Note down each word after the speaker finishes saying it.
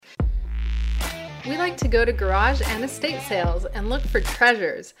We like to go to garage and estate sales and look for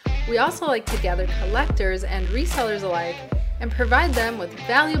treasures. We also like to gather collectors and resellers alike and provide them with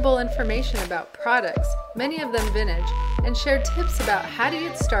valuable information about products, many of them vintage, and share tips about how to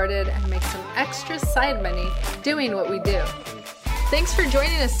get started and make some extra side money doing what we do. Thanks for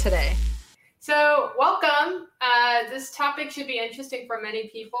joining us today. So welcome. This topic should be interesting for many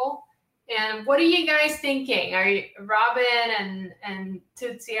people. And what are you guys thinking? Are you, Robin and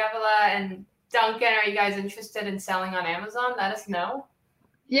Tootsie Avila and Duncan, are you guys interested in selling on Amazon? Let us know.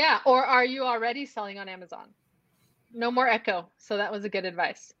 Yeah, or are you already selling on Amazon? No more echo. So that was a good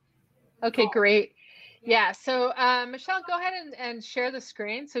advice. Okay, great. Yeah, so Michelle, go ahead and share the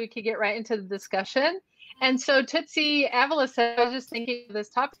screen so we could get right into the discussion. And so Tootsie Avila said, I was just thinking of this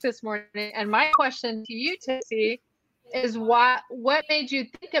topic this morning, and my question to you, Tootsie, is what made you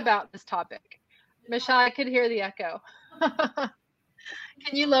think about this topic? Michelle, I could hear the echo.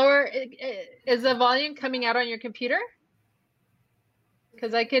 Can you lower, is the volume coming out on your computer?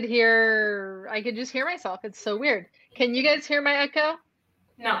 Because I could just hear myself. It's so weird. Can you guys hear my echo?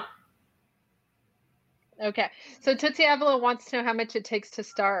 No. Okay, so Tootsie Avila wants to know how much it takes to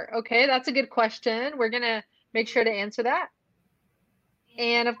start. Okay, that's a good question. We're going to make sure to answer that.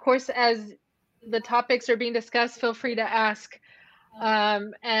 And of course, as the topics are being discussed, feel free to ask.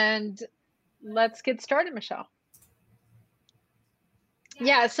 And let's get started, Michelle.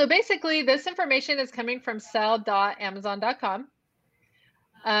 Yeah, so basically this information is coming from sell.amazon.com.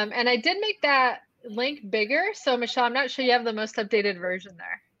 And I did make that link bigger. So Michelle, I'm not sure you have the most updated version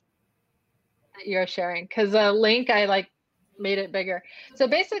there that you're sharing, because the link, I made it bigger. So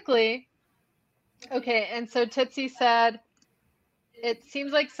basically, okay, and so Tootsie said, it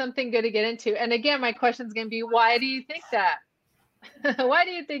seems like something good to get into. And again, my question is going to be, why do you think that? Why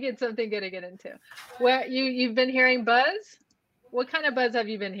do you think it's something good to get into? Where you've been hearing buzz? What kind of buzz have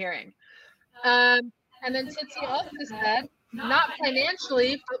you been hearing? And then Tootsie also said, not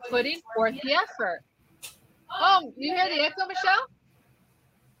financially, but putting forth the effort. Oh, you hear the echo, Michelle?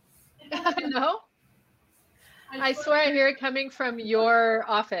 No? I swear I hear it coming from your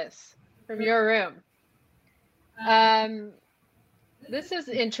office, from your room. This is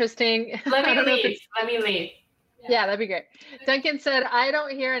interesting. Let me leave. Yeah, that'd be great. Duncan said, I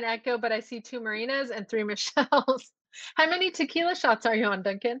don't hear an echo, but I see 2 Marinas and 3 Michelles. How many tequila shots are you on,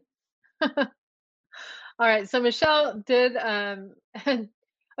 Duncan? All right, so Michelle did,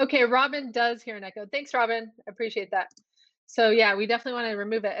 okay, Robin does hear an echo. Thanks, Robin, I appreciate that. So yeah, we definitely want to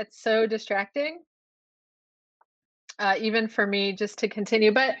remove it. It's so distracting, even for me, just to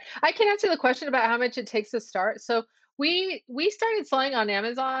continue. But I can answer the question about how much it takes to start. So we started selling on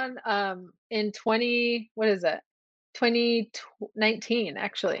Amazon in 2019,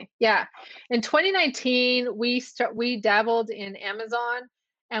 actually. Yeah, in 2019 we dabbled in Amazon,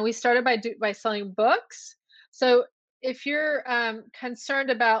 and we started by selling books. So if you're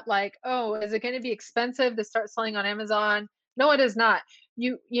concerned about like, oh, is it going to be expensive to start selling on Amazon? No, it is not.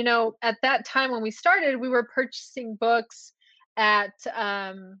 You know, at that time when we started, we were purchasing books at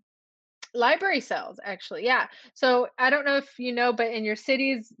library sales, actually. Yeah. So I don't know if you know, but in your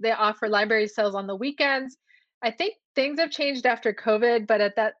cities, they offer library sales on the weekends. I think things have changed after COVID,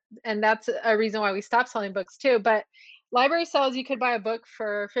 but and that's a reason why we stopped selling books too. But library sales, you could buy a book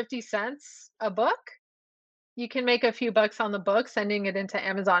for 50 cents a book. You can make a few bucks on the book, sending it into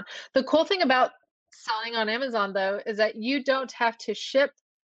Amazon. The cool thing about selling on Amazon, though, is that you don't have to ship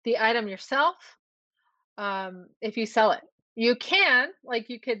the item yourself if you sell it. You can, like,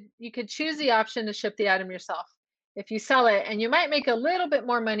 you could choose the option to ship the item yourself if you sell it, and you might make a little bit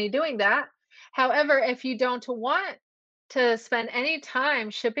more money doing that. However, if you don't want to spend any time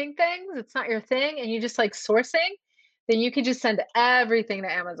shipping things, it's not your thing, and you just like sourcing, then you could just send everything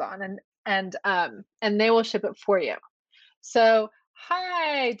to Amazon, and they will ship it for you. So,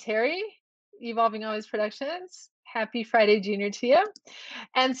 hi Terry, Evolving Always Productions. Happy Friday Junior to you.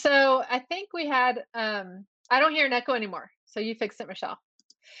 And so I think we had I don't hear an echo anymore. So you fixed it, Michelle.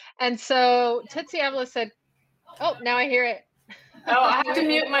 And so Tootsie Avila said, oh, now I hear it. Oh, I have to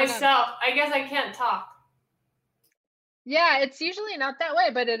mute myself. I guess I can't talk. Yeah, it's usually not that way,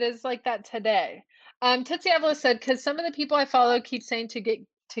 but it is like that today. Tootsie Avila said, because some of the people I follow keep saying to get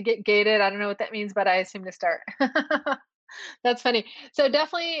gated. I don't know what that means, but I assume to start. That's funny. So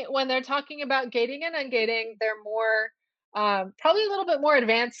definitely when they're talking about gating and ungating, they're more probably a little bit more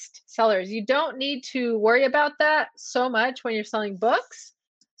advanced sellers. You don't need to worry about that so much when you're selling books.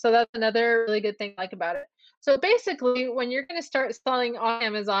 So that's another really good thing I like about it. So basically, when you're going to start selling on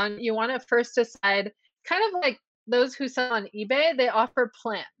Amazon, you want to first decide, kind of like those who sell on eBay, they offer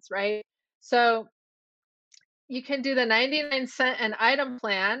plans, right? So you can do the 99 cent an item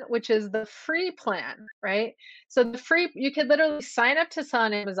plan, which is the free plan, right? So the free, you could literally sign up to sell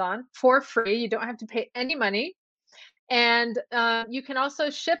on Amazon for free. You don't have to pay any money. And you can also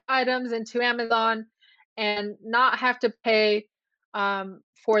ship items into Amazon and not have to pay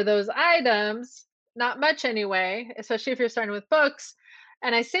for those items, not much anyway, especially if you're starting with books.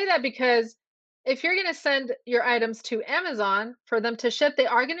 And I say that because if you're going to send your items to Amazon for them to ship, they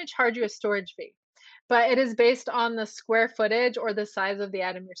are going to charge you a storage fee, but it is based on the square footage or the size of the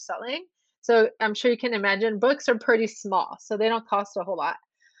item you're selling. So I'm sure you can imagine books are pretty small, so they don't cost a whole lot.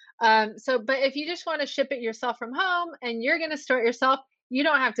 But if you just want to ship it yourself from home and you're going to store it yourself, you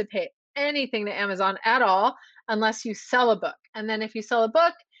don't have to pay anything to Amazon at all unless you sell a book. And then if you sell a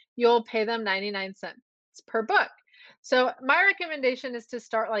book, you'll pay them 99 cents per book. So my recommendation is to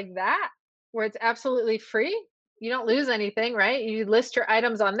start like that, where it's absolutely free. You don't lose anything, right? You list your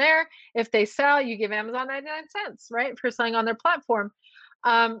items on there. If they sell, you give Amazon 99 cents, right, for selling on their platform.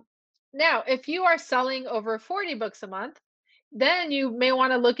 Um, Now, if you are selling over 40 books a month, then you may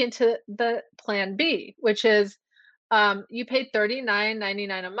want to look into the plan B, which is you pay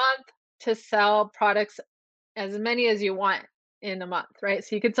 $39.99 a month to sell products as many as you want in a month, right?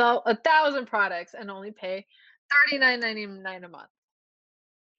 So you could sell 1,000 products and only pay $39.99 a month.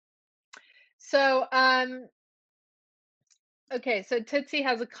 So, okay, so Tootsie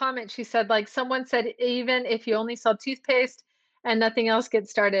has a comment. She said, like, someone said, even if you only sell toothpaste and nothing else, get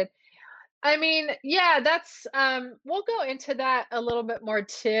started. I mean, yeah, that's we'll go into that a little bit more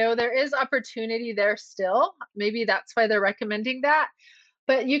too. There is opportunity there still. Maybe that's why they're recommending that.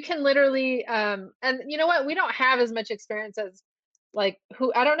 But you can literally and you know what? We don't have as much experience as like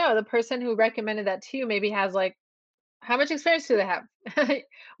who I don't know, the person who recommended that to you maybe has like how much experience do they have?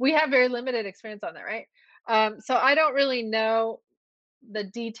 We have very limited experience on that, right? So I don't really know the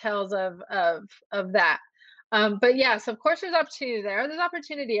details of that. But yes, of course, there's opportunity there. There's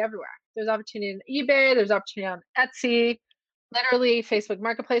opportunity everywhere. There's opportunity in eBay. There's opportunity on Etsy, literally Facebook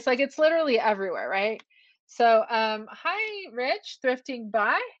Marketplace. Like it's literally everywhere, right? So, hi, Rich, thrifting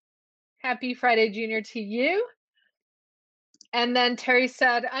by. Happy Friday, Junior, to you. And then Terry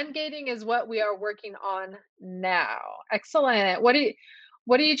said, ungating is what we are working on now. Excellent. What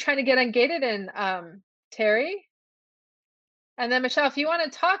are you trying to get ungated in, Terry? And then Michelle, if you want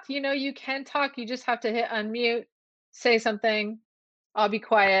to talk, you know you can talk. You just have to hit unmute, say something. I'll be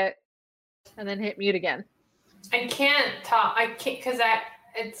quiet, and then hit mute again. I can't talk. I can't because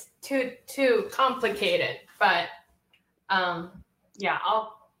it's too complicated. But yeah,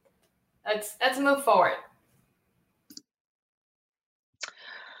 let's move forward.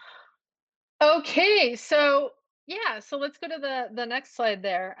 Okay, so yeah, so let's go to the next slide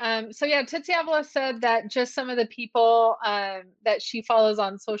there. So yeah, Tootsie Avila said that just some of the people that she follows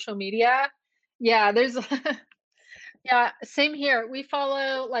on social media. Yeah, there's yeah, same here. We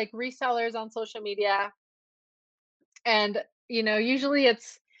follow like resellers on social media, and usually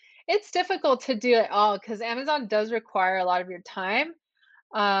it's difficult to do it all because Amazon does require a lot of your time.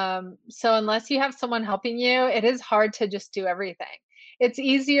 So unless you have someone helping you, it is hard to just do everything. It's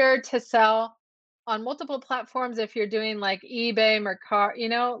easier to sell on multiple platforms if you're doing like eBay,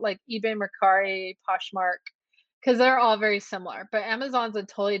 Mercari, like eBay, Mercari, Poshmark, because they're all very similar. But Amazon's a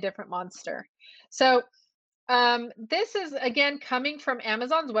totally different monster. So this is again coming from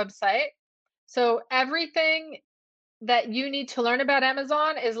Amazon's website. So everything that you need to learn about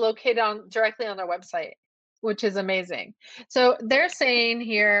Amazon is located on directly on their website, which is amazing. So they're saying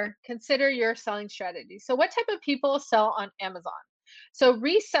here, consider your selling strategy. So what type of people sell on Amazon? So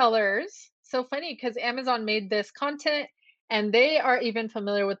resellers, so funny because Amazon made this content and they are even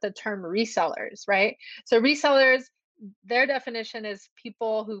familiar with the term resellers, right? So resellers, their definition is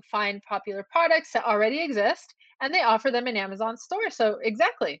people who find popular products that already exist and they offer them in Amazon store. So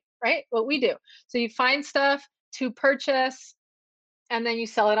exactly, right? What we do. So you find stuff to purchase and then you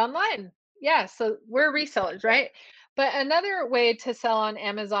sell it online. Yeah, so we're resellers, right? But another way to sell on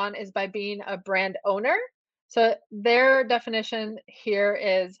Amazon is by being a brand owner. So their definition here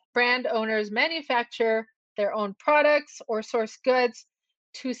is brand owners manufacture their own products or source goods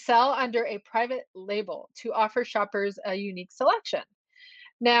to sell under a private label to offer shoppers a unique selection.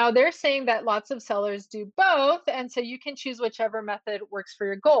 Now, they're saying that lots of sellers do both, and so you can choose whichever method works for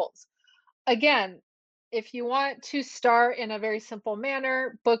your goals. Again, if you want to start in a very simple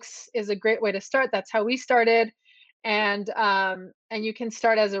manner, books is a great way to start. That's how we started, and you can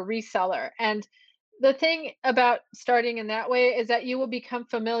start as a reseller. And the thing about starting in that way is that you will become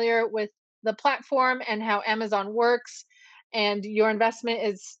familiar with the platform and how Amazon works, and your investment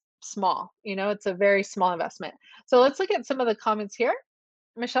is small. It's a very small investment. So let's look at some of the comments here.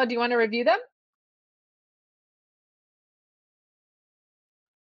 Michelle, do you want to review them?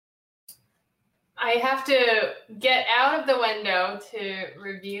 I have to get out of the window to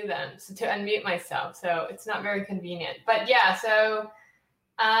review them, so to unmute myself. So it's not very convenient. But yeah, so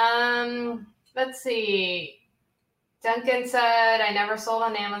let's see. Duncan said, I never sold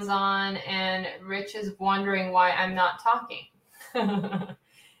on Amazon, and Rich is wondering why I'm not talking.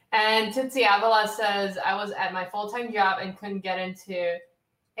 And Tootsie Avila says, I was at my full-time job and couldn't get into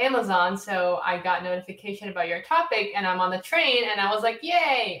Amazon, so I got notification about your topic, and I'm on the train, and I was like,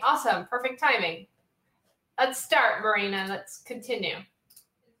 yay, awesome, perfect timing. Let's start, Marina. Let's continue.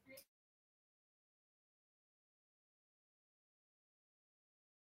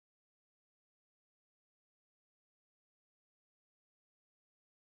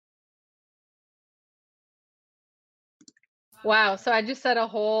 Wow. So I just said a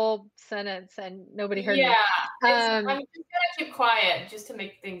whole sentence and nobody heard me. Yeah, I'm just gonna keep quiet just to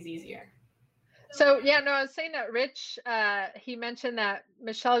make things easier. So yeah, no, I was saying that Rich, he mentioned that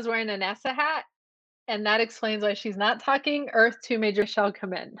Michelle is wearing a NASA hat, and that explains why she's not talking. Earth 2 Major Michelle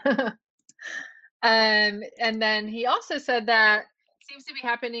come in. And then he also said that seems to be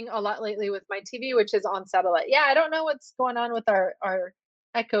happening a lot lately with my TV, which is on satellite. Yeah, I don't know what's going on with our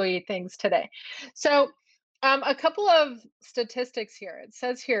echoey things today. So a couple of statistics here. It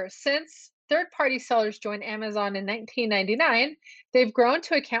says here, since third-party sellers joined Amazon in 1999, they've grown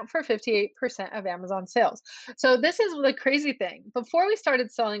to account for 58% of Amazon sales. So this is the crazy thing. Before we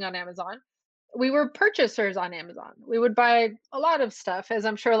started selling on Amazon, we were purchasers on Amazon. We would buy a lot of stuff, as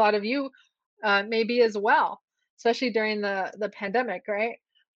I'm sure a lot of you maybe as well, especially during the pandemic, right?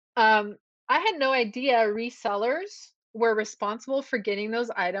 Um, I had no idea resellers were responsible for getting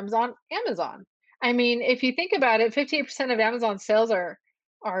those items on Amazon. I mean, if you think about it, 58% of Amazon sales are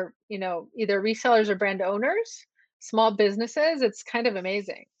either resellers or brand owners, small businesses. It's kind of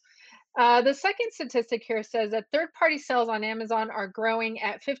amazing. The second statistic here says that third-party sales on Amazon are growing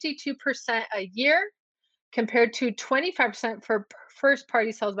at 52% a year compared to 25% for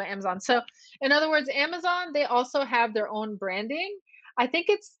first-party sales by Amazon. So, in other words, Amazon, they also have their own branding. I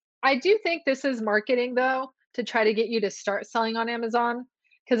do think this is marketing though, to try to get you to start selling on Amazon.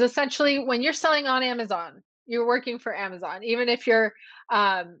 Because essentially, when you're selling on Amazon, you're working for Amazon, even if you're,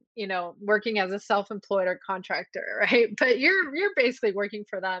 working as a self-employed or contractor, right? But you're basically working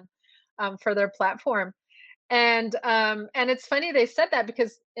for them, for their platform. And it's funny they said that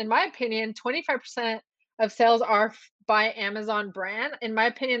because, in my opinion, 25% of sales are by Amazon brand. In my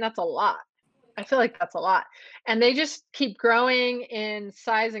opinion, that's a lot. I feel like that's a lot. And they just keep growing in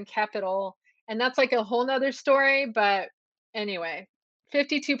size and capital. And that's like a whole nother story. But anyway,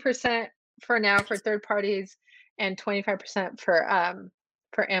 52% for now for third parties and 25%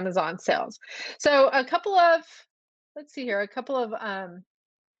 for Amazon sales. So let's see here, a couple of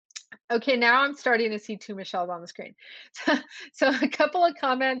okay, now I'm starting to see two Michelles on the screen. So a couple of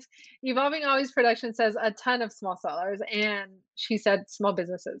comments. Evolving Always Production says a ton of small sellers, and she said small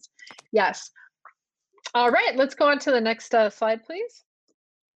businesses. Yes. All right, let's go on to the next slide, please.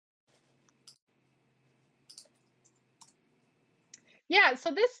 Yeah,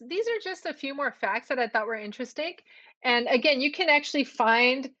 so these are just a few more facts that I thought were interesting. And again, you can actually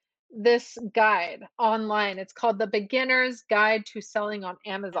find this guide online. It's called The Beginner's Guide to Selling on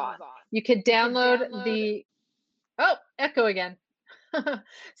Amazon. You could download the, oh, echo again.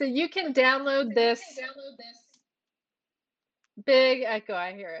 So you can download this big echo.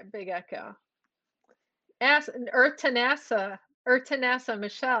 I hear it, big echo. Earth to NASA,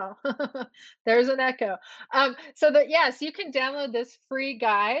 Michelle. There's an echo. So that, yes, you can download this free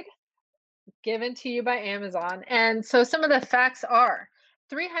guide given to you by Amazon. And so some of the facts are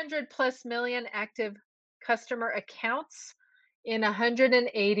 300 plus million active customer accounts in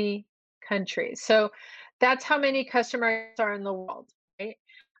 180 countries. So that's how many customers are in the world, right?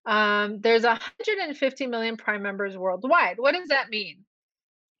 There's 150 million Prime members worldwide. What does that mean?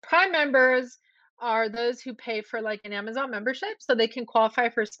 Prime members are those who pay for like an Amazon membership so they can qualify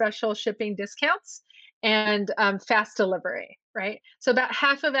for special shipping discounts and fast delivery, right? So about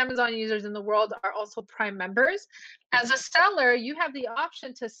half of Amazon users in the world are also Prime members. As a seller, you have the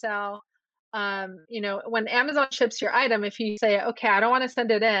option to sell, when Amazon ships your item, if you say, okay, I don't want to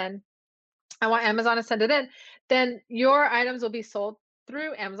send it in, I want Amazon to send it in, then your items will be sold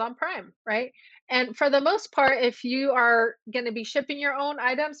through Amazon Prime, right? And for the most part, if you are going to be shipping your own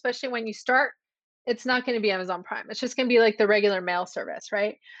items, especially when you start, it's not going to be Amazon Prime. It's just going to be like the regular mail service,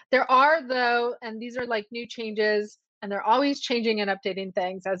 right? There are, though, and these are like new changes, and they're always changing and updating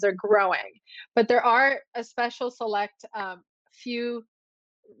things as they're growing. But there are a special select few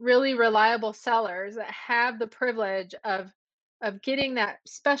really reliable sellers that have the privilege of getting that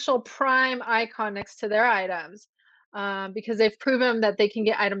special Prime icon next to their items. because they've proven that they can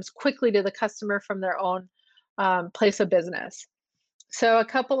get items quickly to the customer from their own place of business. So a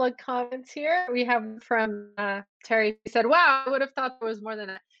couple of comments here we have from Terry. He said, wow, I would have thought there was more than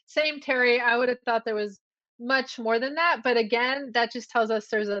that. Same, Terry. I would have thought there was much more than that. But again, that just tells us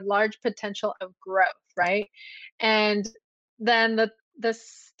there's a large potential of growth, right? And then the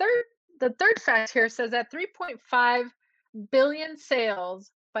third fact here says that 3.5 billion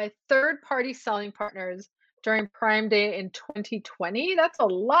sales by third-party selling partners during Prime Day in 2020. That's a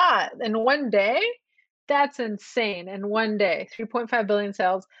lot in one day. That's insane. In one day, 3.5 billion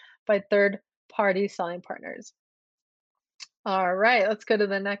sales by third-party selling partners. All right, let's go to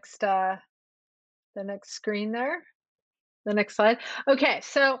the next screen there. The next slide. Okay,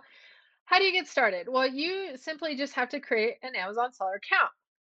 so how do you get started? Well, you simply just have to create an Amazon seller account.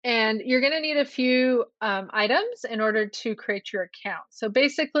 And you're going to need a few items in order to create your account. So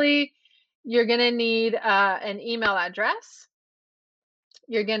basically, you're going to need an email address.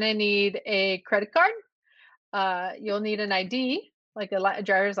 You're going to need a credit card. You'll need an ID, like a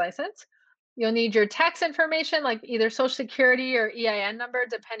driver's license. You'll need your tax information, like either Social Security or EIN number,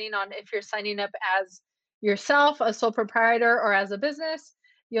 depending on if you're signing up as yourself, a sole proprietor, or as a business.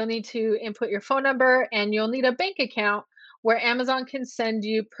 You'll need to input your phone number, and you'll need a bank account where Amazon can send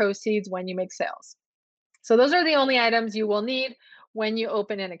you proceeds when you make sales. So those are the only items you will need when you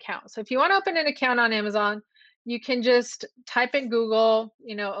open an account. So if you want to open an account on Amazon, you can just type in Google,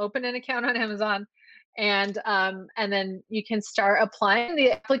 open an account on Amazon, and then you can start applying.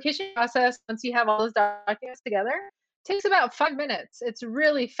 The application process, once you have all those documents together, takes about 5 minutes. It's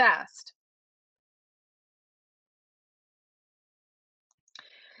really fast.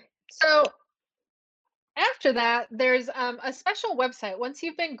 So after that, there's a special website. Once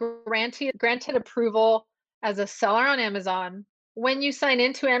you've been granted approval as a seller on Amazon, when you sign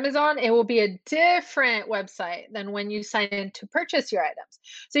into Amazon, it will be a different website than when you sign in to purchase your items.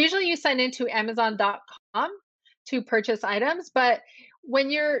 So usually you sign into Amazon.com to purchase items, but when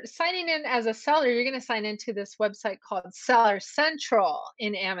you're signing in as a seller, you're going to sign into this website called Seller Central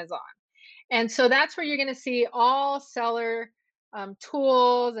in Amazon. And so that's where you're going to see all seller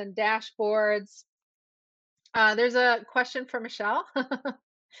tools and dashboards. There's a question for Michelle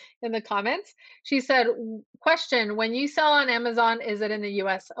in the comments. She said, question, when you sell on Amazon, is it in the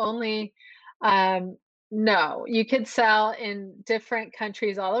US only? No, you could sell in different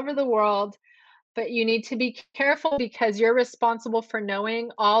countries all over the world, but you need to be careful because you're responsible for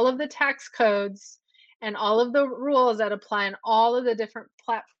knowing all of the tax codes and all of the rules that apply on all of the different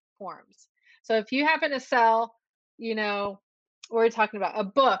platforms. So if you happen to sell, we're talking about a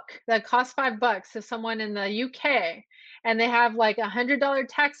book that costs $5 to someone in the UK, and they have like $100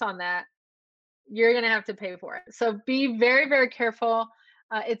 tax on that, you're going to have to pay for it. So be very, very careful.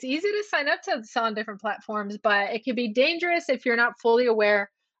 It's easy to sign up to sell on different platforms, but it can be dangerous if you're not fully aware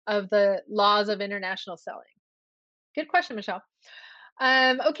of the laws of international selling. Good question, Michelle.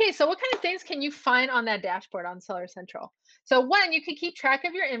 Okay, so what kind of things can you find on that dashboard on Seller Central? So one, you can keep track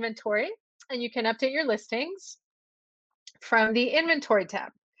of your inventory, and you can update your listings from the inventory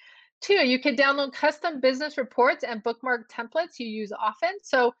tab. Two, you can download custom business reports and bookmark templates you use often.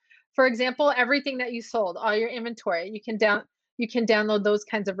 So for example, everything that you sold, all your inventory, you can download those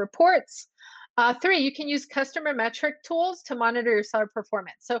kinds of reports. Three, you can use customer metric tools to monitor your seller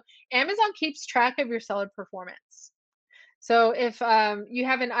performance. So Amazon keeps track of your seller performance. So if you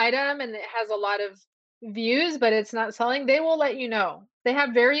have an item and it has a lot of views, but it's not selling, they will let you know. They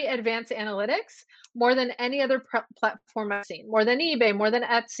have very advanced analytics, more than any other platform I've seen, more than eBay, more than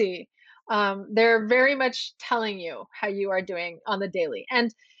Etsy. They're very much telling you how you are doing on the daily.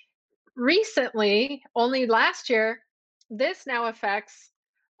 And recently, only last year, this now affects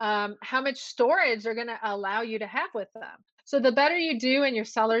how much storage they're going to allow you to have with them. So the better you do in your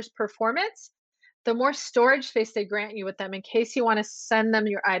seller's performance, the more storage space they grant you with them in case you want to send them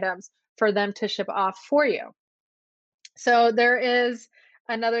your items for them to ship off for you. So there is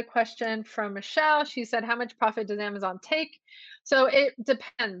another question from Michelle. She said, how much profit does Amazon take? So it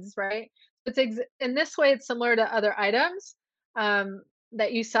depends, right? In this way, it's similar to other items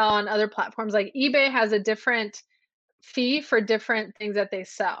that you sell on other platforms. Like eBay has a different fee for different things that they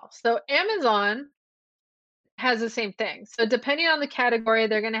sell. So Amazon has the same thing. So depending on the category,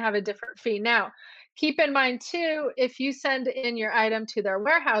 they're going to have a different fee. Now, keep in mind too, if you send in your item to their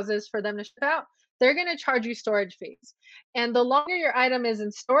warehouses for them to ship out, they're going to charge you storage fees. And the longer your item is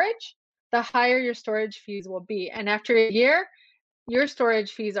in storage, the higher your storage fees will be. And after a year, your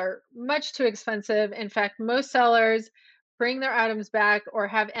storage fees are much too expensive. In fact, most sellers bring their items back or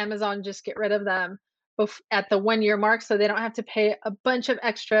have Amazon just get rid of them at the 1 year mark so they don't have to pay a bunch of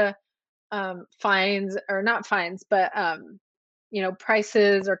extra fines, or not fines, but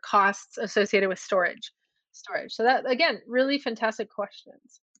prices or costs associated with storage. So that, again, really fantastic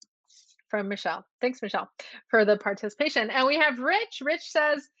questions from Michelle. Thanks, Michelle, for the participation. And we have Rich. Rich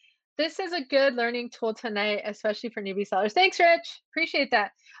says, this is a good learning tool tonight, especially for newbie sellers. Thanks, Rich. Appreciate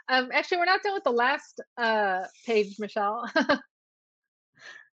that. Actually, we're not done with the last page, Michelle.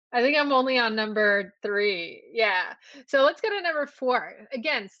 I think I'm only on number 3. Yeah. So let's go to number 4.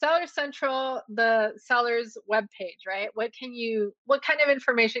 Again, Seller Central, the seller's webpage, right? What kind of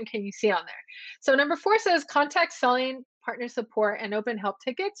information can you see on there? So number 4 says contact selling partner support and open help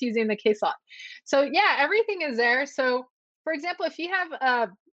tickets using the case log. So yeah, everything is there. So for example, if you have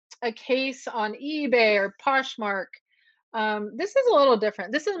a case on eBay or Poshmark, this is a little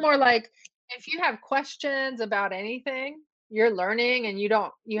different. This is more like if you have questions about anything you're learning and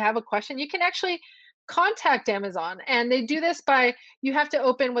you have a question, you can actually contact Amazon. And they do this by, you have to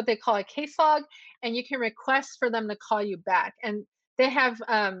open what they call a case log, and you can request for them to call you back. And they have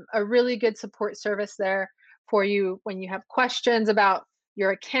a really good support service there for you when you have questions about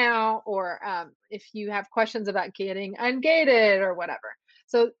your account, or if you have questions about getting ungated or whatever.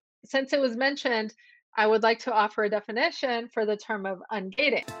 So since it was mentioned, I would like to offer a definition for the term of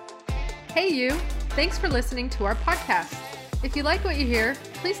ungating. Hey you, thanks for listening to our podcast. If you like what you hear,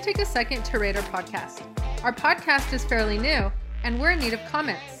 please take a second to rate our podcast. Our podcast is fairly new, and we're in need of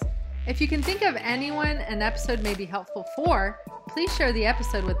comments. If you can think of anyone an episode may be helpful for, please share the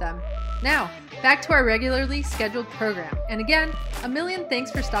episode with them. Now, back to our regularly scheduled program. And again, a million thanks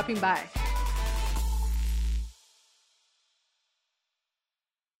for stopping by.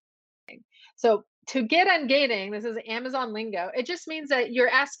 So to get ungating, this is Amazon lingo. It just means that you're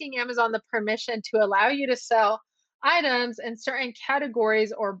asking Amazon the permission to allow you to sell items in certain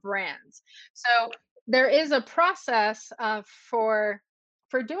categories or brands. So there is a process for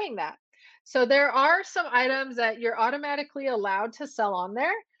doing that. So there are some items that you're automatically allowed to sell on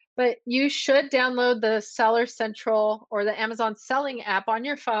there, but you should download the Seller Central or the Amazon Selling app on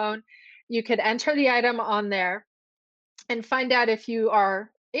your phone. You could enter the item on there and find out if you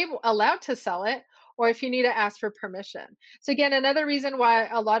are allowed to sell it, or if you need to ask for permission. So again, another reason why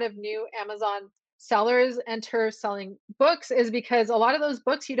a lot of new Amazon sellers enter selling books is because a lot of those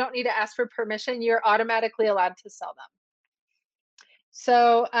books you don't need to ask for permission. You're automatically allowed to sell them.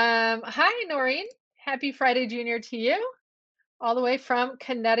 So hi, Noreen. Happy Friday Junior to you, all the way from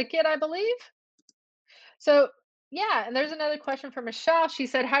Connecticut, I believe. So yeah, and there's another question from Michelle. She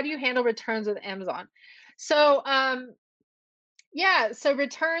said, how do you handle returns with Amazon? So yeah, so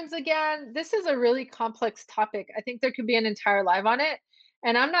returns, again, this is a really complex topic. I think there could be an entire live on it,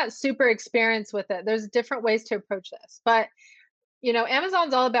 and I'm not super experienced with it. There's different ways to approach this, but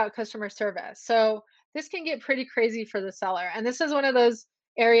Amazon's all about customer service. So this can get pretty crazy for the seller. And this is one of those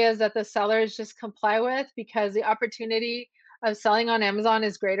areas that the sellers just comply with, because the opportunity of selling on Amazon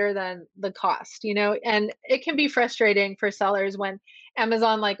is greater than the cost, and it can be frustrating for sellers when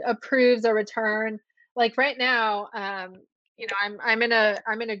Amazon approves a return. Like right now, I'm in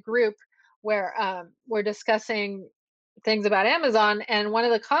a group where we're discussing things about Amazon, and one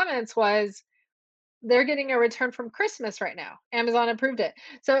of the comments was they're getting a return from Christmas right now. Amazon approved it.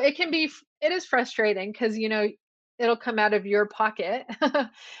 So it is frustrating because it'll come out of your pocket.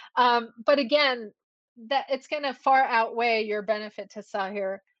 But again, that it's going to far outweigh your benefit to sell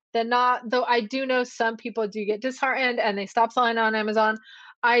here than not. Though I do know some people do get disheartened and they stop selling on Amazon.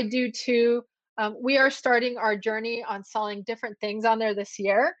 I do too. We are starting our journey on selling different things on there this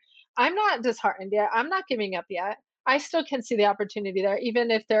year. I'm not disheartened yet. I'm not giving up yet. I still can see the opportunity there, even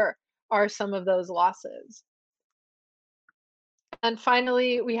if there are some of those losses. And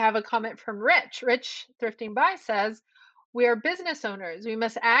finally, we have a comment from Rich. Rich Thrifting By says, we are business owners. We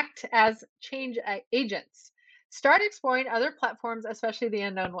must act as change agents. Start exploring other platforms, especially the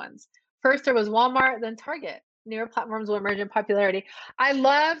unknown ones. First, there was Walmart, then Target. Newer platforms will emerge in popularity. I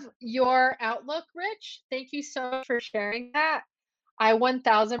love your outlook, Rich. Thank you so much for sharing that. I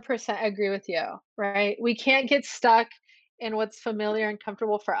 1000% agree with you, right? We can't get stuck in what's familiar and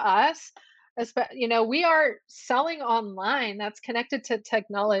comfortable for us. We are selling online that's connected to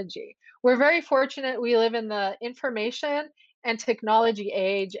technology. We're very fortunate we live in the information and technology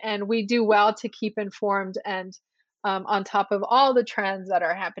age, and we do well to keep informed and on top of all the trends that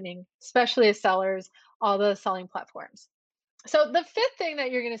are happening, especially as sellers, all the selling platforms. So the fifth thing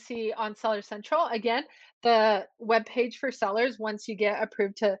that you're going to see on Seller Central, again, the web page for sellers once you get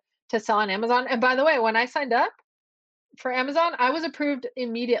approved to sell on Amazon. And by the way, when I signed up for Amazon, I was approved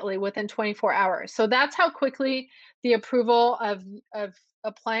immediately within 24 hours. So that's how quickly the approval of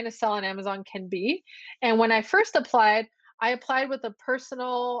applying to sell on Amazon can be. And when I first applied, I applied with a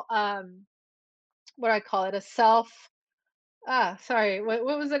personal, what do I call it? A self, sorry, what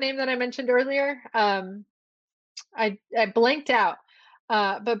was the name that I mentioned earlier? I blanked out.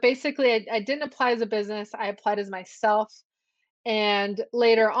 But basically, I didn't apply as a business. I applied as myself. And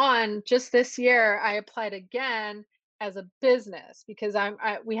later on, just this year, I applied again as a business because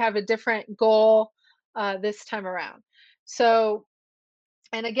we have a different goal this time around. So,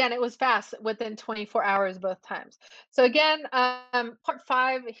 and again, it was fast within 24 hours both times. So again, part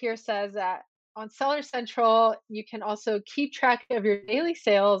 5 here says that on Seller Central, you can also keep track of your daily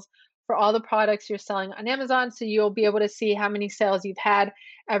sales for all the products you're selling on Amazon. So you'll be able to see how many sales you've had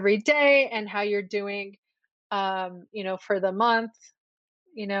every day and how you're doing, for the month,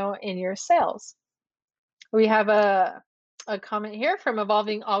 in your sales. We have a comment here from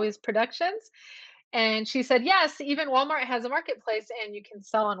Evolving Always Productions. And she said, yes, even Walmart has a marketplace and you can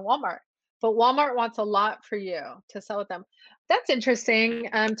sell on Walmart, but Walmart wants a lot for you to sell with them. That's interesting.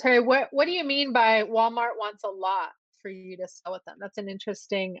 Terry, what do you mean by Walmart wants a lot for you to sell with them? That's an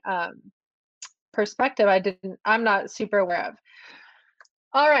interesting perspective I'm not super aware of.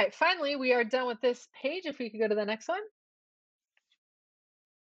 All right, finally, we are done with this page. If we could go to the next one.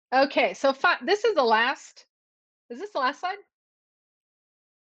 Okay, so this is the last, is this the last slide?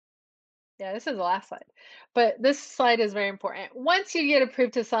 Yeah, this is the last slide. But this slide is very important. Once you get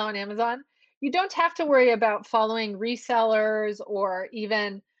approved to sell on Amazon, you don't have to worry about following resellers or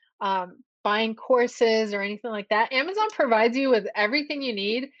even buying courses or anything like that. Amazon provides you with everything you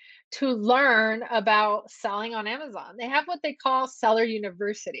need to learn about selling on Amazon. They have what they call Seller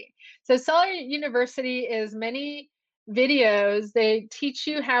University. So Seller University is many videos. They teach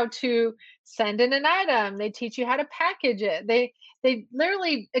you how to send in an item. They teach you how to package it. They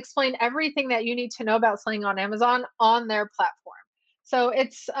literally explain everything that you need to know about selling on Amazon on their platform. So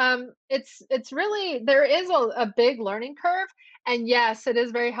it's really, there is a big learning curve, and yes, it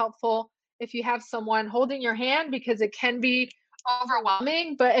is very helpful if you have someone holding your hand because it can be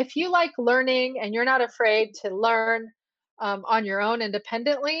overwhelming. But if you like learning and you're not afraid to learn on your own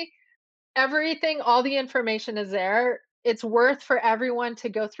independently, everything, all the information is there. It's worth for everyone to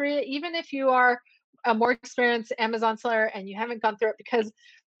go through it, even if you are a more experienced Amazon seller and you haven't gone through it, because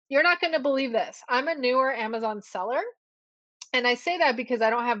you're not going to believe this. I'm a newer Amazon seller, and I say that because I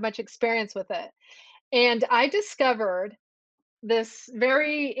don't have much experience with it. And I discovered this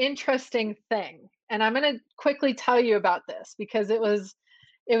very interesting thing, and I'm going to quickly tell you about this because it was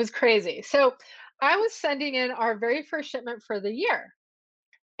crazy. So I was sending in our very first shipment for the year.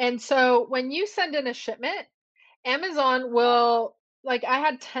 And so when you send in a shipment, Amazon will, like, I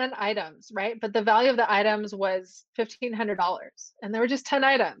had 10 items, right? But the value of the items was $1,500 and there were just 10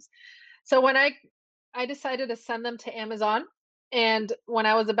 items. So when I decided to send them to Amazon, and when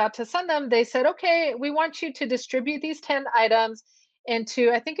I was about to send them, they said, okay, we want you to distribute these 10 items into,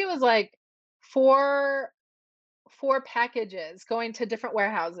 I think it was like four packages going to different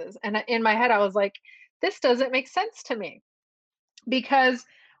warehouses. And in my head, I was like, this doesn't make sense to me, because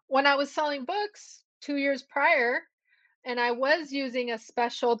when I was selling books 2 years prior, and I was using a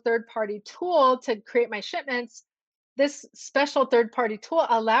special third-party tool to create my shipments, this special third-party tool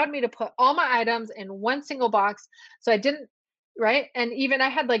allowed me to put all my items in one single box. So I didn't, right? And even I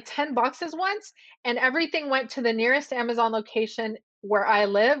had like 10 boxes once, and everything went to the nearest Amazon location where I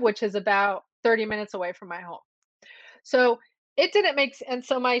live, which is about 30 minutes away from my home. So it didn't and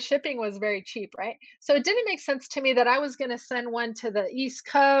so my shipping was very cheap, right? So it didn't make sense to me that I was going to send one to the East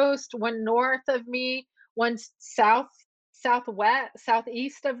Coast, one north of me, one southwest,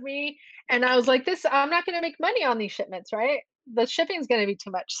 southeast of me. And I was like, I'm not going to make money on these shipments, right? The shipping is going to be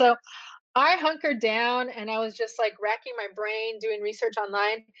too much. So I hunkered down and I was just like racking my brain, doing research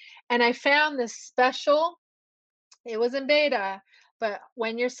online. And I found this special, it was in beta, but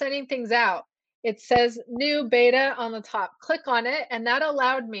when you're sending things out, it says new beta on the top. Click on it, and that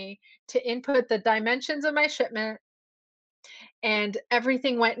allowed me to input the dimensions of my shipment, and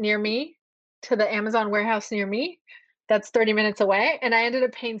everything went near me to the Amazon warehouse near me. That's 30 minutes away. And I ended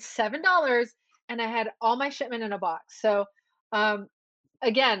up paying $7, and I had all my shipment in a box. So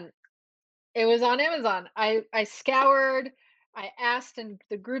again, it was on Amazon. I scoured, I asked in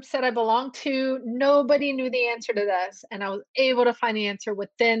the groups that I belonged to. Nobody knew the answer to this, and I was able to find the answer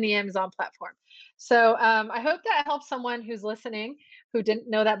within the Amazon platform. So I hope that helps someone who's listening who didn't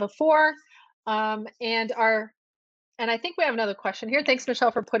know that before. And I think we have another question here. Thanks,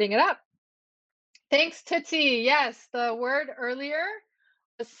 Michelle, for putting it up. Thanks, Tootsie. Yes, the word earlier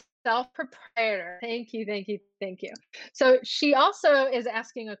was self-proprietor. Thank you, thank you, thank you. So she also is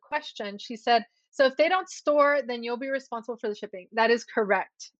asking a question. She said, so if they don't store, then you'll be responsible for the shipping. That is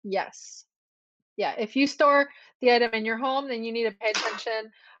correct. Yes. Yeah, if you store the item in your home, then you need to pay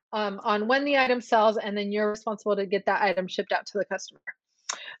attention on when the item sells, and then you're responsible to get that item shipped out to the customer.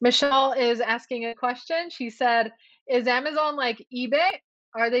 Michelle is asking a question. She said, is Amazon like eBay?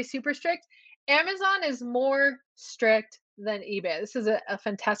 Are they super strict? Amazon is more strict than eBay. This is a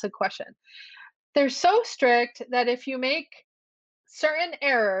fantastic question. They're so strict that if you make certain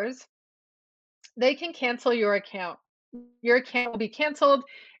errors, they can cancel your account. Your account will be canceled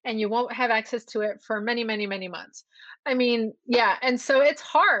and you won't have access to it for many, many, many months. I mean, yeah. And so it's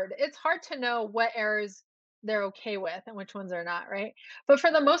hard. It's hard to know what errors they're okay with and which ones they're not, right? But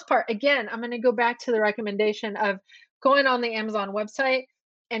for the most part, again, I'm going to go back to the recommendation of going on the Amazon website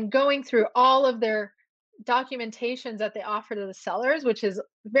and going through all of their documentations that they offer to the sellers, which is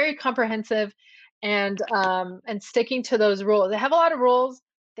very comprehensive, and sticking to those rules. They have a lot of rules,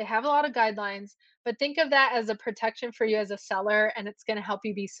 they have a lot of guidelines, but think of that as a protection for you as a seller, and it's going to help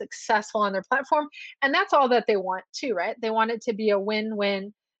you be successful on their platform. And that's all that they want too, right? They want it to be a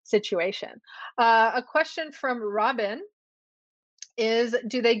win-win situation. A question from Robin is,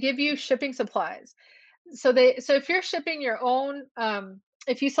 do they give you shipping supplies? So if you're shipping your own,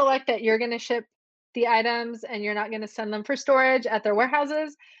 if you select that you're going to ship the items and you're not going to send them for storage at their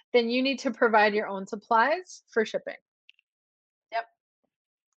warehouses, then you need to provide your own supplies for shipping. Yep.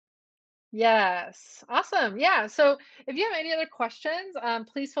 Yes. Awesome. Yeah. So if you have any other questions,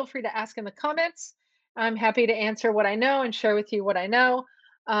 please feel free to ask in the comments. I'm happy to answer what I know and share with you what I know.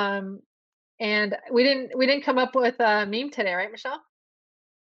 And we didn't come up with a meme today, right, Michelle?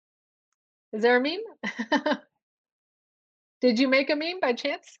 Is there a meme? Did you make a meme by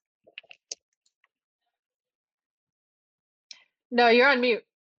chance? No, you're on mute.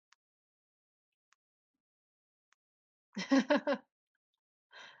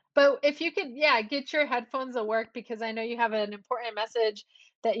 But if you could, yeah, get your headphones to work, because I know you have an important message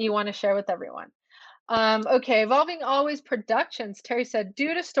that you want to share with everyone. Okay, Evolving Always Productions. Terry said,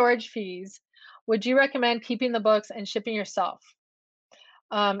 due to storage fees, would you recommend keeping the books and shipping yourself?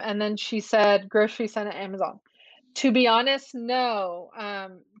 And then she said, grocery sent at Amazon. To be honest, no,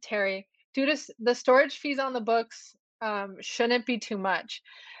 Terry. Due to the storage fees on the books, shouldn't be too much.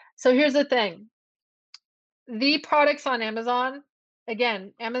 So here's the thing. The products on Amazon,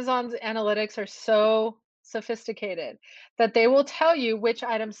 again, Amazon's analytics are so sophisticated that they will tell you which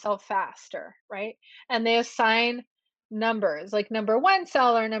items sell faster, right? And they assign numbers, like number 1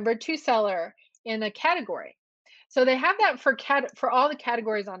 seller, number 2 seller in a category. So they have that for all the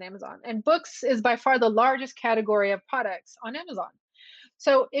categories on Amazon. And books is by far the largest category of products on Amazon.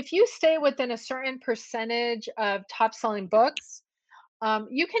 So if you stay within a certain percentage of top selling books,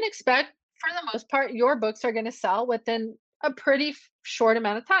 you can expect, for the most part, your books are going to sell within a pretty short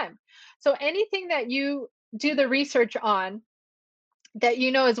amount of time. So anything that you do the research on that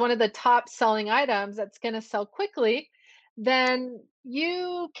you know is one of the top selling items that's going to sell quickly, then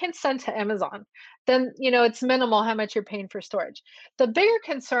you can send to Amazon. Then, it's minimal how much you're paying for storage. The bigger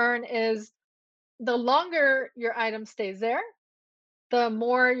concern is the longer your item stays there, the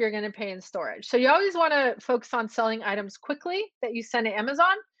more you're going to pay in storage. So you always want to focus on selling items quickly that you send to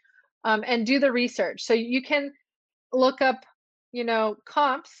Amazon, and do the research. So you can look up,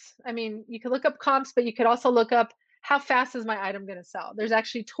 comps. I mean, you can look up comps, but you could also look up, how fast is my item going to sell? There's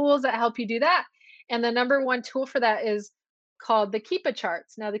actually tools that help you do that. And the number one tool for that is called the Keepa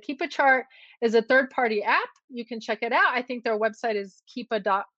Charts. Now, the Keepa Chart is a third-party app. You can check it out. I think their website is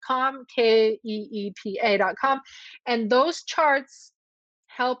keepa.com, Keepa.com. And those charts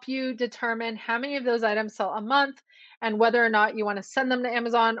help you determine how many of those items sell a month and whether or not you want to send them to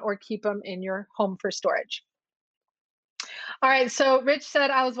Amazon or keep them in your home for storage. All right, so Rich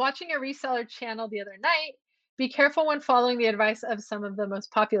said, I was watching a reseller channel the other night. Be careful when following the advice of some of the most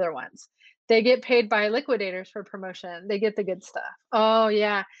popular ones. They get paid by liquidators for promotion. They get the good stuff. Oh,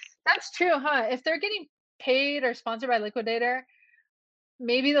 yeah, that's true, huh? If they're getting paid or sponsored by Liquidator,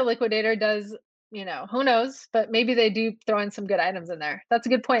 maybe the Liquidator does, who knows, but maybe they do throw in some good items in there. That's a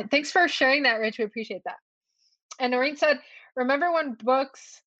good point. Thanks for sharing that, Rich. We appreciate that. And Noreen said, remember when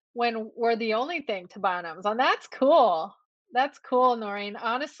books were the only thing to buy on Amazon? That's cool. That's cool, Noreen.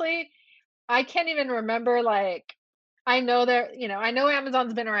 Honestly, I can't even remember, I know I know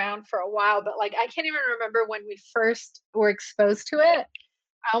Amazon's been around for a while, but I can't even remember when we first were exposed to it.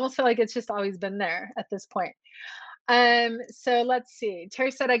 I almost feel like it's just always been there at this point. So let's see. Terry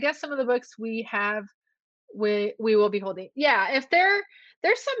said, I guess some of the books we have, we will be holding. Yeah, if there's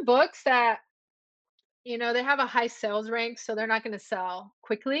some books that, they have a high sales rank, so they're not going to sell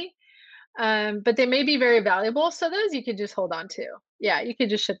quickly. But they may be very valuable. So those you could just hold on to. Yeah, you could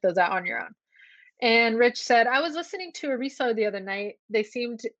just ship those out on your own. And Rich said, I was listening to a reseller the other night. They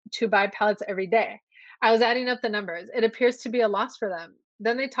seemed to buy pallets every day. I was adding up the numbers. It appears to be a loss for them.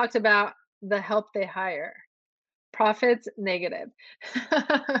 Then they talked about the help they hire. Profits negative.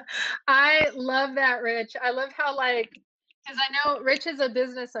 I love that, Rich. I love how, like, because I know Rich is a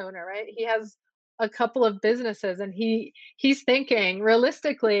business owner, right? He has a couple of businesses, and he's thinking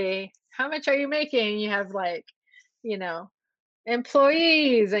realistically, how much are you making? You have, like, you know,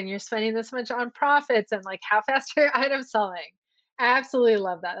 employees, and you're spending this much on profits, and like, how fast are your items selling? I absolutely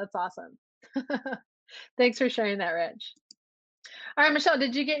love that. That's awesome. Thanks for sharing that, Rich. All right, Michelle,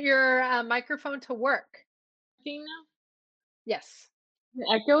 did you get your microphone to work? Now? Yes.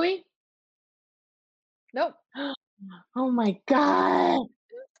 Echoey? Nope. Oh my god.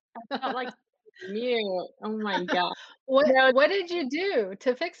 I felt like mute. Oh my god. No, What did you do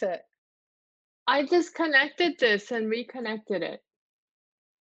to fix it? I disconnected this and reconnected it.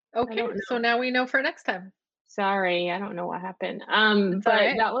 Okay, so now we know for next time. Sorry, I don't know what happened. It's But all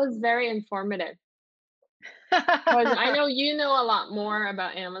right. that was very informative. Because I know you know a lot more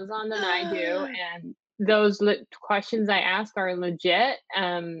about Amazon than I do, and those questions I ask are legit.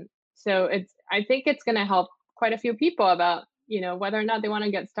 So I think it's going to help quite a few people about, whether or not they want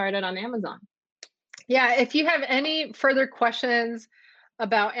to get started on Amazon. Yeah, if you have any further questions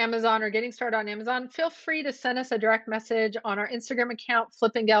about Amazon or getting started on Amazon, feel free to send us a direct message on our Instagram account,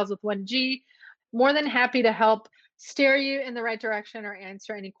 Flippin' Gals with 1G. More than happy to help steer you in the right direction or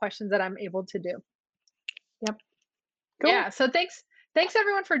answer any questions that I'm able to do. Yep. Cool. Yeah, so thanks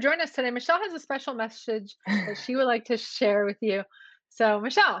everyone for joining us today. Michelle has a special message that she would like to share with you. So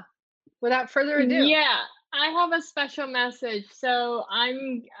Michelle, without further ado. Yeah, I have a special message. So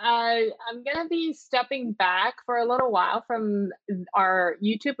I'm gonna be stepping back for a little while from our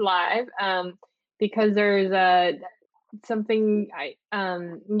YouTube live because there's something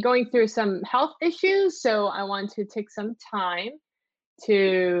I'm going through some health issues, so I want to take some time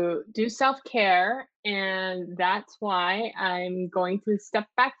to do self-care, and that's why I'm going to step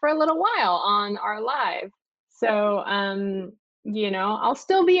back for a little while on our live. So I'll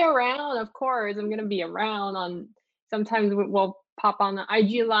still be around, of course. I'm gonna be around on, sometimes we'll pop on the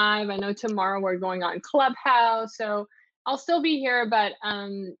IG live. I know tomorrow we're going on Clubhouse, so I'll still be here, but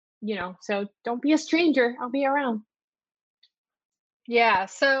so don't be a stranger. I'll be around. Yeah,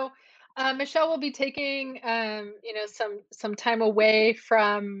 so Michelle will be taking some time away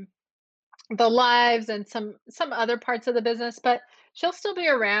from the lives and some other parts of the business, but she'll still be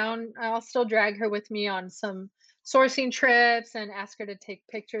around. I'll still drag her with me on some sourcing trips and ask her to take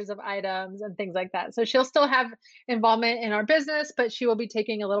pictures of items and things like that. So she'll still have involvement in our business, but she will be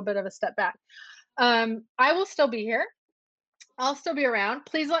taking a little bit of a step back. I will still be here. I'll still be around.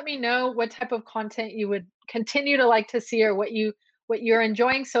 Please let me know what type of content you would continue to like to see, or what you're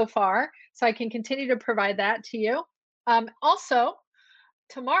enjoying so far, so I can continue to provide that to you. Also,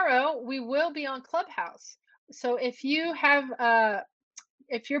 tomorrow we will be on Clubhouse. So if you're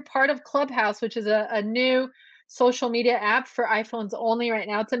part of Clubhouse, which is a new social media app for iPhones only right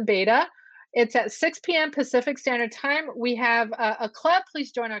now, it's in beta. It's at 6 p.m. Pacific Standard Time. We have a club.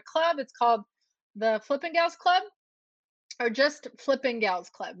 Please join our club. It's called the Flippin' Gals Club, or just Flippin' Gals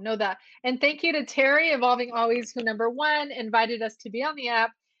Club. Know that. And thank you to Terry, Evolving Always, who, number one, invited us to be on the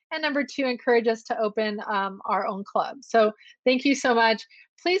app, and number two, encouraged us to open our own club. So thank you so much.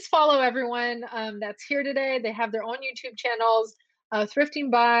 Please follow everyone that's here today. They have their own YouTube channels,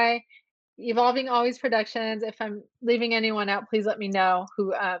 Thrifting By, Evolving Always Productions. If I'm leaving anyone out, please let me know,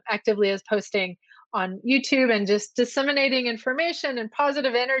 who actively is posting on YouTube and just disseminating information and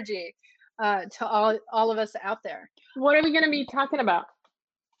positive energy to all of us out there. What are we going to be talking about?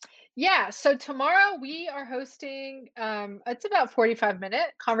 Yeah, so tomorrow we are hosting, it's about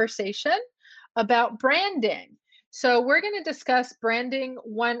 45-minute conversation about branding. So we're going to discuss Branding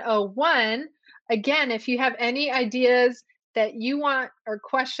 101. Again, if you have any ideas that you want, or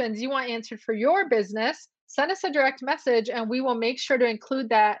questions you want answered for your business, send us a direct message and we will make sure to include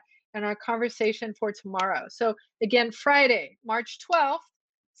that in our conversation for tomorrow. So again, Friday, March 12th,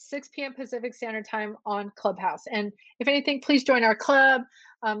 6 p.m. Pacific Standard Time on Clubhouse. And if anything, please join our club.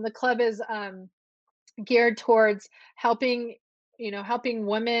 The club is geared towards helping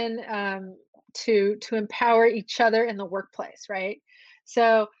women to empower each other in the workplace, right?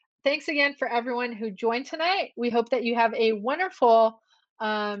 So thanks again for everyone who joined tonight. We hope that you have a wonderful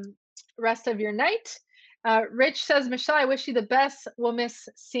rest of your night. Rich says, Michelle, I wish you the best. We'll miss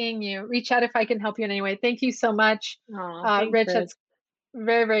seeing you. Reach out if I can help you in any way. Thank you so much. Thanks, Rich, that's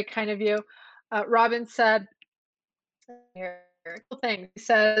very, very kind of you. Robin said, thing. He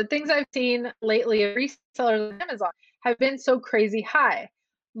said, the things I've seen lately of resellers on Amazon have been so crazy high.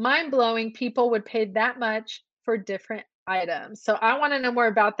 mind-blowing people would pay that much for different items. So I want to know more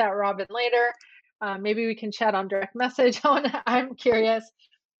about that, Robin, later. Maybe we can chat on direct message. I'm curious.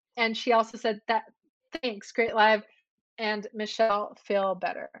 And she also said that, thanks, great live. And Michelle, feel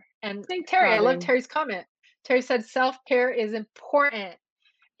better. And Thanks, Terry, I love Robin. Terry's comment. Terry said self-care is important.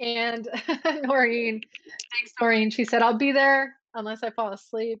 And Noreen, thanks, Noreen. She said, I'll be there unless I fall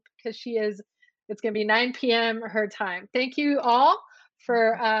asleep, because it's going to be 9 p.m. her time. Thank you all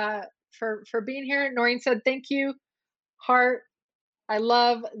for being here. Noreen said, thank you, heart. I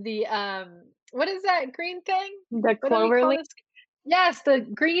love the, what is that green thing? The What do we clover call leaf. this? Yes, the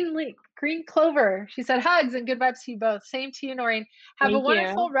green clover. She said, hugs and good vibes to you both. Same to you, Noreen. Have a Thank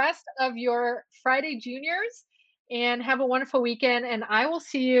wonderful you. rest of your Friday Juniors, and have a wonderful weekend. And I will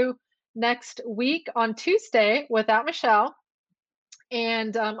see you next week on Tuesday without Michelle.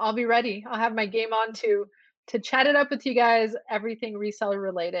 And I'll be ready. I'll have my game on to chat it up with you guys, everything reseller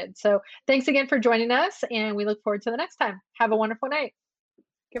related. So thanks again for joining us, and we look forward to the next time. Have a wonderful night.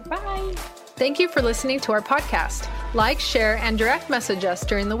 Goodbye. Thank you for listening to our podcast. Like, share, and direct message us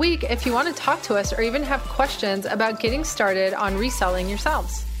during the week if you want to talk to us or even have questions about getting started on reselling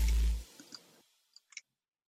yourselves.